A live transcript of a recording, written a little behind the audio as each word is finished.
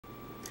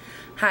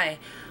Hi,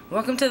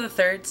 welcome to the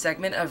third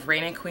segment of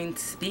Reyna Queen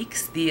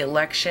Speaks, the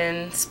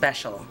election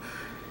special.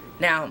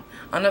 Now,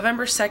 on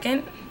November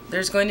 2nd,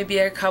 there's going to be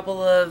a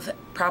couple of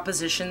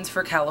propositions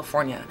for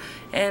California,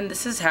 and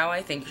this is how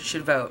I think you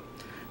should vote.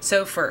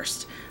 So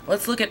first,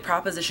 let's look at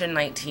Proposition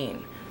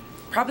 19.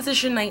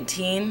 Proposition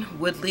 19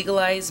 would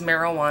legalize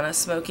marijuana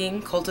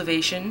smoking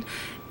cultivation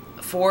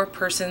for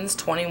persons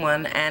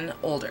 21 and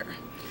older.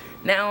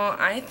 Now,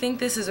 I think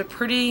this is a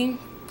pretty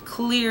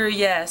clear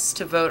yes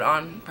to vote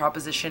on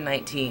Proposition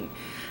 19.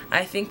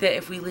 I think that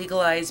if we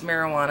legalize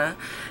marijuana,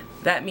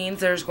 that means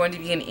there's going to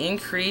be an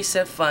increase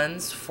of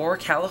funds for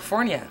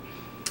California.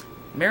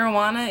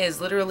 Marijuana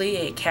is literally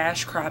a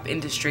cash crop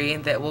industry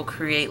that will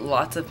create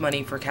lots of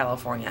money for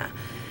California.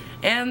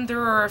 And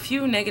there are a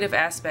few negative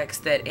aspects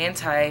that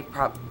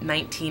anti-Prop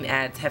 19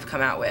 ads have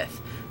come out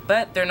with,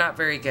 but they're not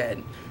very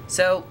good.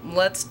 So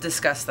let's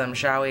discuss them,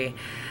 shall we?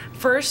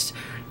 First,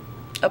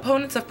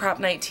 opponents of Prop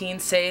 19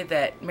 say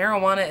that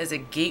marijuana is a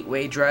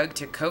gateway drug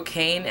to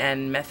cocaine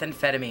and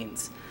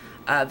methamphetamines.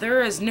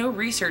 There is no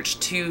research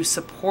to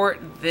support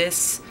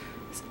this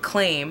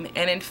claim,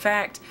 and in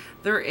fact,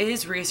 there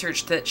is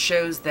research that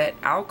shows that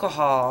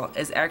alcohol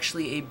is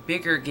actually a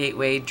bigger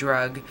gateway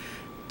drug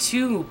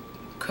to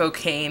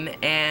cocaine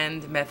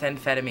and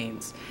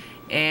methamphetamines,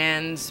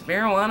 and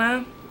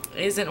marijuana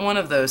isn't one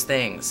of those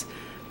things.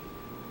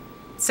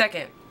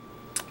 Second,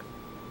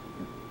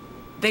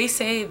 they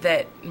say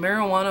that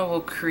marijuana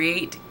will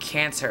create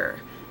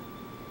cancer,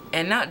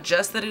 and not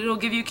just that it'll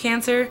give you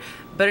cancer,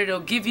 but it'll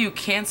give you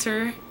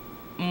cancer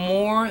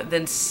more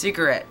than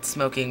cigarette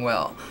smoking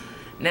will.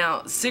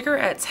 Now,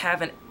 cigarettes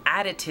have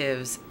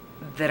additives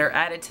that are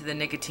added to the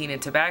nicotine in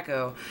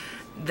tobacco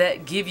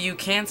that give you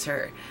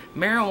cancer.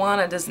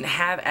 Marijuana doesn't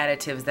have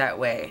additives that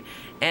way,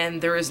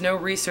 and there is no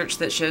research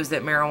that shows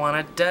that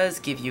marijuana does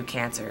give you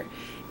cancer.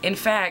 In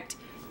fact,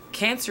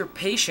 cancer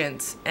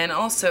patients and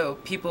also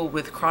people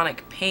with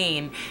chronic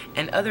pain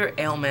and other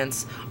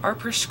ailments are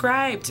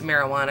prescribed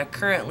marijuana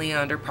currently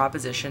under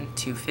Proposition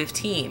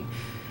 215.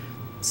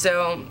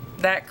 So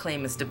that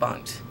claim is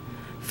debunked.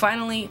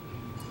 Finally,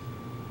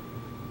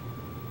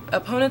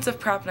 opponents of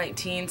Prop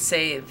 19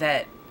 say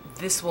that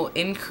this will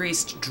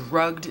increase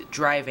drugged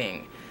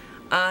driving.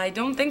 I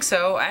don't think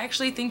so. I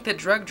actually think that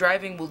drug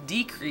driving will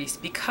decrease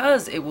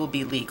because it will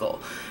be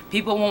legal.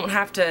 People won't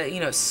have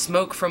to,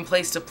 smoke from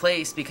place to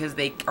place because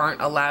they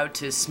aren't allowed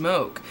to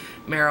smoke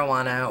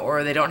marijuana,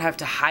 or they don't have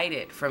to hide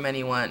it from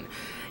anyone.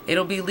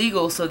 It'll be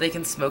legal so they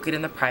can smoke it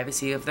in the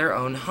privacy of their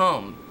own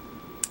home.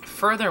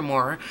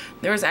 Furthermore,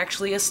 there is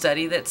actually a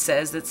study that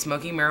says that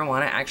smoking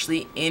marijuana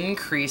actually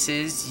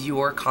increases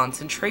your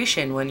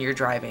concentration when you're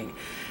driving.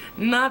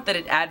 Not that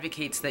it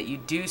advocates that you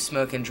do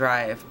smoke and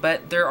drive,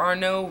 but there are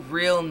no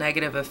real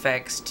negative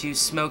effects to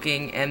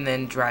smoking and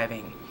then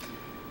driving.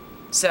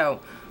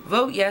 So,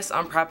 vote yes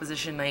on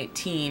Proposition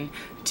 19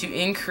 to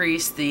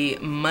increase the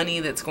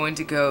money that's going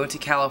to go to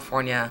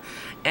California.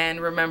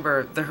 And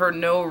remember, there are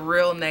no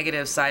real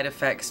negative side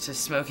effects to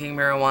smoking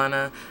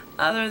marijuana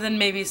other than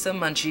maybe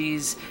some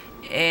munchies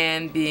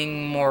and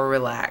being more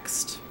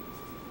relaxed.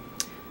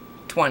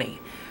 20.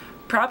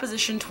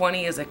 Proposition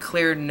 20 is a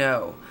clear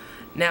no.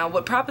 Now,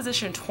 what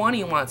Proposition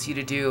 20 wants you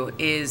to do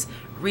is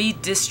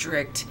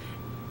redistrict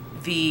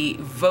the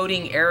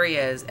voting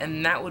areas,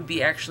 and that would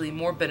be actually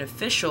more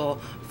beneficial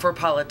for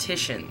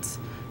politicians.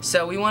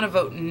 So we want to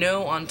vote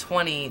no on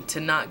 20 to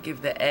not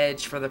give the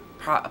edge for the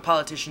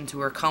politicians who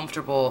are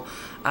comfortable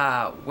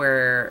to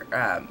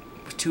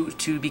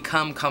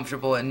become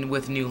comfortable and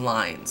with new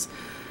lines.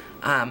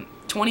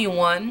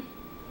 21's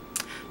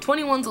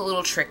a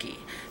little tricky.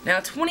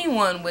 Now,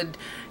 21 would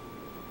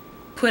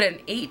put an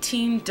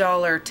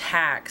 $18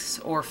 tax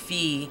or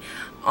fee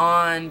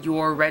on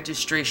your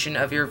registration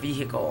of your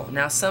vehicle.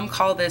 Now, some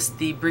call this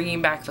the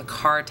bringing back the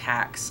car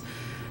tax.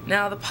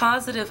 Now, the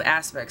positive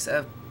aspects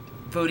of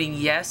voting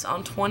yes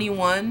on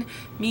 21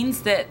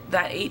 means that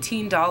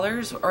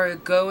 $18 are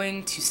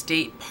going to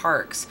state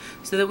parks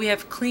so that we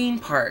have clean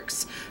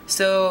parks.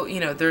 So,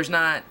 there's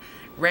not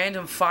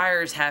random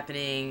fires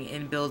happening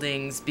in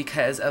buildings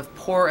because of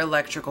poor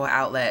electrical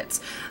outlets,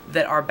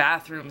 that our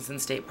bathrooms in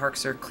state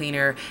parks are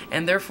cleaner,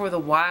 and therefore the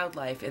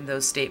wildlife in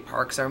those state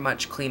parks are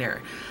much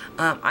cleaner.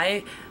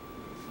 I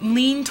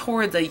lean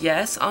toward the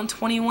yes on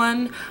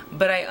 21,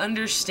 but I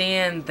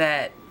understand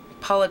that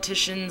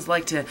politicians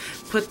like to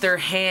put their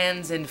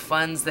hands in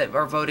funds that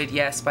are voted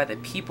yes by the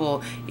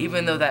people,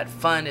 even though that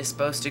fund is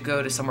supposed to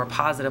go to somewhere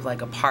positive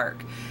like a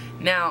park.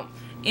 Now,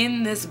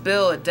 in this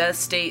bill, it does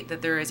state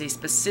that there is a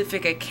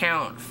specific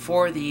account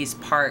for these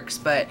parks,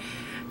 but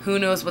who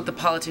knows what the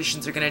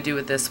politicians are going to do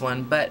with this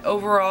one. But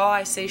overall,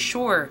 I say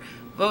sure,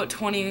 vote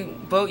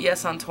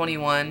yes on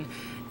 21,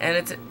 and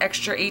it's an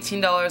extra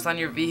 $18 on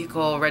your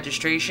vehicle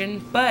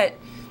registration. But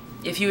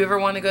if you ever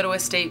want to go to a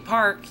state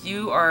park,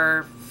 you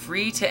are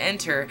free to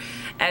enter,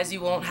 as you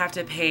won't have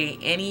to pay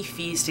any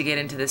fees to get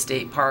into the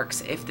state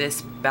parks if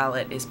this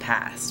ballot is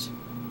passed.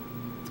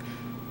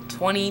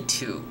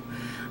 22.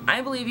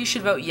 I believe you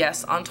should vote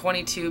yes on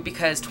 22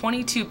 because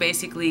 22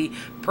 basically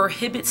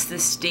prohibits the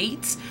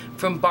states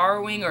from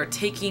borrowing or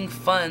taking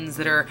funds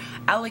that are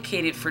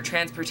allocated for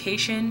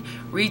transportation,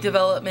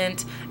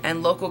 redevelopment,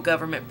 and local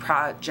government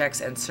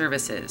projects and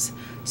services.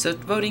 So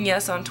voting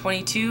yes on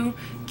 22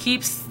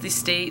 keeps the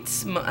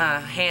states'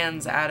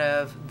 hands out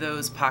of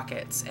those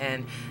pockets,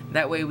 and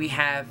that way we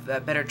have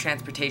better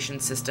transportation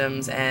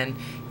systems and,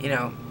 you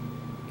know,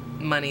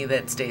 money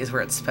that stays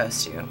where it's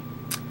supposed to.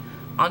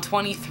 On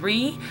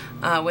 23,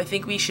 I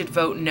think we should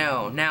vote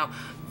no. Now,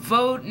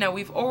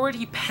 we've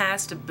already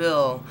passed a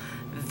bill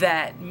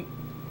that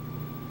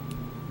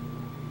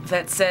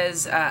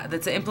says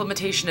that's the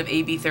implementation of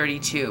AB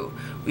 32.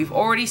 We've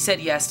already said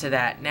yes to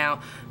that.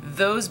 Now,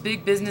 those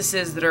big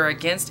businesses that are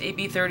against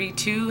AB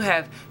 32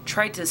 have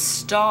tried to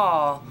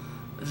stall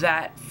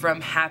that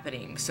from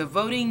happening. So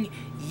voting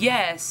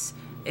yes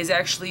is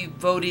actually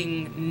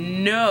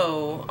voting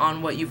no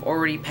on what you've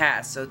already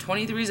passed. So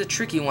 23 is a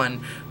tricky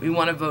one. We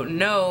want to vote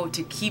no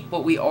to keep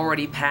what we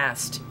already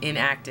passed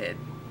enacted.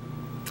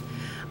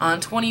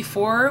 On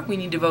 24, we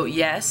need to vote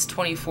yes.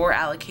 24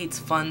 allocates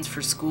funds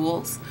for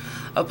schools.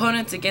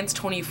 Opponents against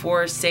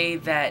 24 say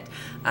that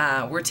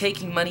we're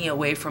taking money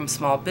away from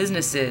small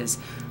businesses.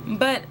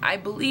 But I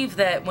believe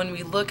that when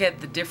we look at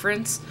the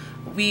difference,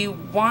 we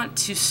want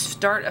to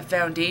start a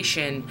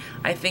foundation.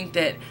 I think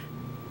that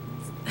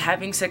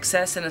having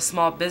success in a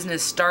small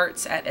business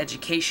starts at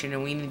education,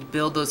 and we need to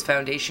build those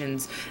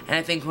foundations. And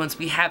I think once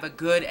we have a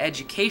good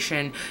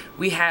education,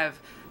 we have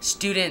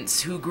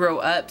students who grow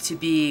up to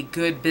be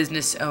good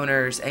business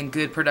owners and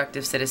good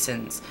productive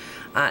citizens.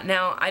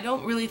 Now, I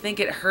don't really think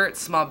it hurts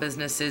small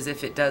businesses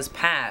if it does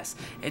pass.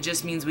 It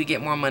just means we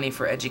get more money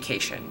for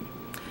education.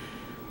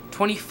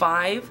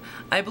 25,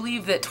 I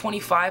believe that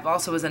 25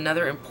 also is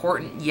another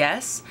important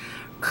yes.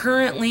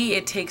 Currently,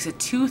 it takes a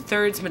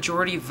 2/3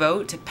 majority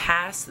vote to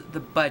pass the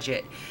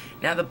budget.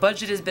 Now, the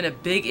budget has been a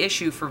big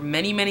issue for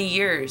many, many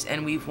years,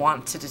 and we've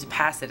wanted to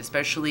pass it,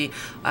 especially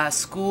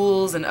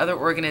schools and other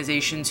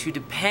organizations who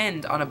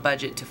depend on a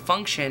budget to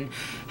function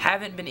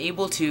haven't been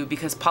able to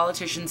because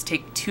politicians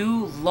take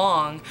too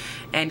long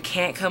and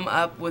can't come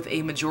up with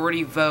a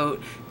majority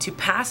vote to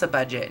pass a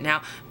budget.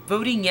 Now,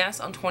 voting yes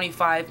on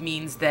 25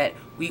 means that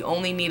we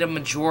only need a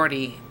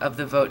majority of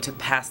the vote to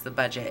pass the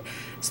budget.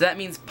 So that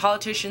means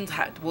politicians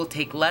will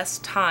take less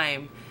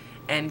time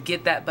and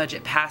get that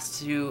budget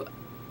passed to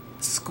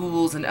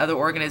schools and other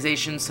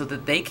organizations so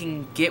that they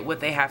can get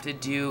what they have to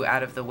do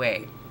out of the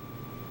way.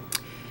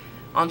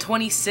 On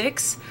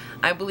 26,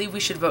 I believe we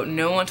should vote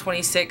no on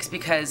 26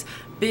 because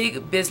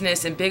big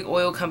business and big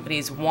oil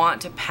companies want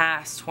to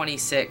pass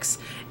 26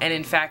 and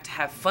in fact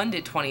have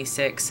funded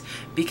 26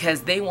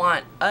 because they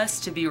want us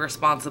to be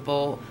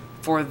responsible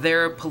for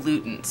their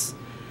pollutants.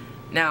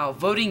 Now,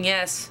 voting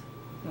yes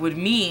would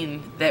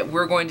mean that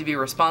we're going to be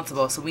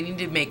responsible, so we need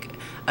to make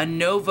a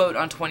no vote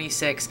on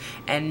 26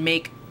 and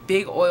make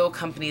big oil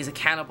companies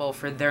accountable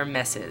for their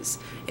messes.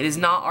 It is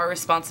not our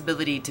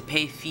responsibility to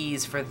pay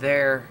fees for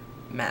their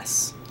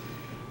mess.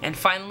 And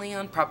finally,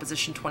 on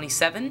Proposition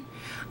 27,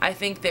 I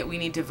think that we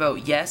need to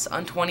vote yes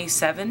on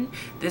 27.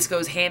 This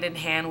goes hand in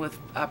hand with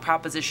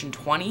Proposition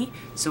 20,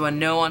 so a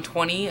no on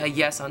 20, a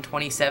yes on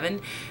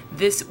 27.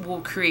 This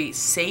will create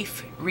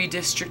safe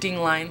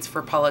redistricting lines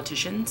for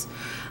politicians.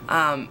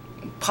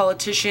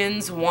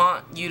 Politicians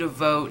want you to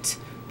vote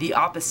the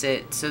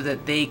opposite so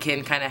that they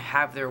can kind of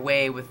have their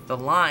way with the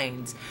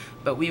lines,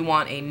 but we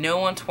want a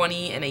no on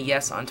 20 and a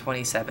yes on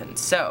 27.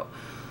 So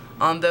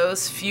on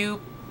those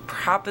few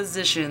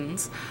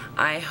propositions,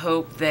 I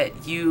hope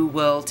that you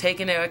will take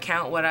into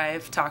account what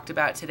I've talked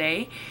about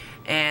today,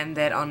 and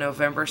that on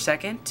November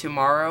 2nd,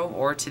 tomorrow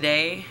or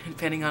today,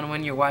 depending on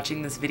when you're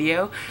watching this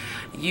video,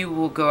 you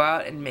will go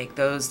out and make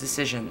those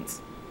decisions.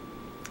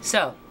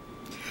 So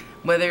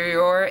whether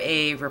you're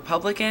a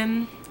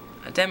Republican,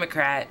 a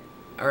Democrat,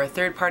 or a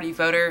third-party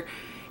voter,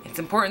 it's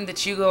important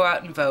that you go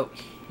out and vote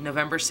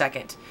November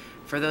 2nd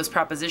for those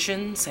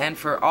propositions and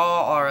for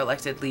all our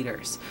elected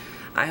leaders.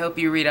 I hope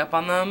you read up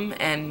on them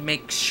and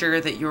make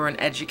sure that you're an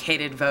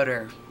educated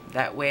voter.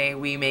 That way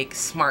we make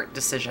smart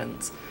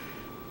decisions.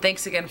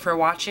 Thanks again for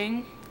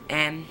watching,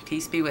 and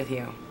peace be with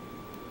you.